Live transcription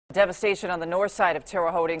Devastation on the north side of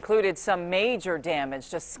Terre Haute included some major damage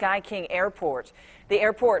to Sky King Airport. The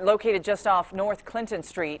airport, located just off North Clinton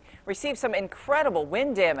Street, received some incredible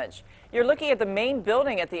wind damage. You're looking at the main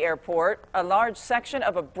building at the airport. A large section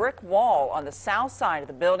of a brick wall on the south side of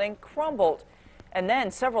the building crumbled, and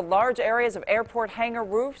then several large areas of airport hangar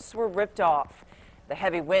roofs were ripped off. The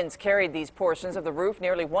heavy winds carried these portions of the roof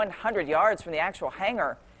nearly 100 yards from the actual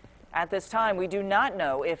hangar. At this time, we do not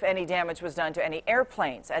know if any damage was done to any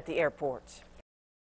airplanes at the airport.